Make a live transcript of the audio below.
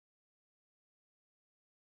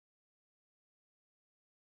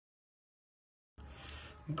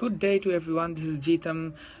Good day to everyone. This is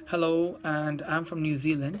Jeetam. Hello, and I'm from New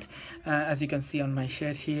Zealand, as you can see on my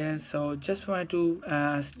shirt here. So, just wanted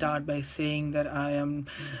to start by saying that I am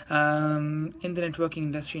in the networking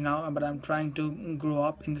industry now, but I'm trying to grow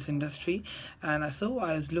up in this industry. And so,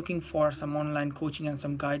 I was looking for some online coaching and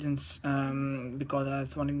some guidance because I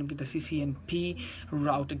was wanting to get the CCNP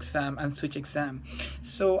route exam and switch exam.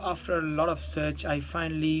 So, after a lot of search, I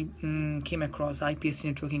finally came across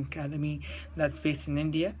IPST Networking Academy that's based in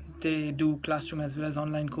India. They do classroom as well as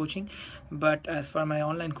online coaching, but as far my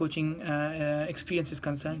online coaching experience is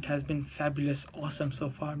concerned, it has been fabulous, awesome so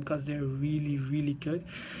far because they're really good,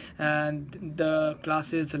 and the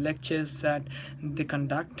classes, the lectures that they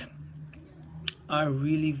conduct are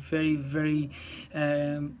really very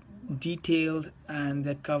detailed, and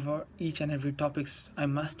they cover each and every topics. I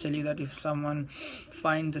must tell you that if someone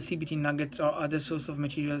finds the CBT nuggets or other source of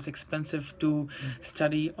materials expensive to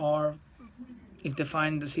study, or if they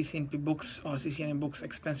find the CCNP books or CCNA books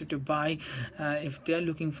expensive to buy, if they're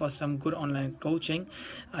looking for some good online coaching,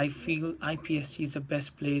 I feel IPST is the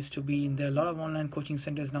best place to be in. There are a lot of online coaching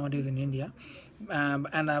centers nowadays in India,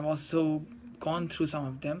 and I've also gone through some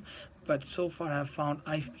of them, but so far I've found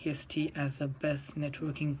IPST as the best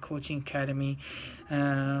networking coaching academy,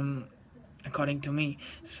 um, according to me.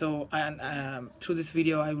 So, and through this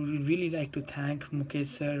video, I would really like to thank Mukesh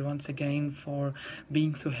sir once again for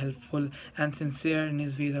being so helpful and sincere in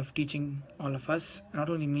his ways of teaching all of us, not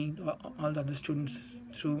only me, all the other students.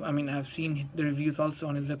 Through, I mean, I've seen the reviews also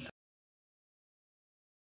on his website.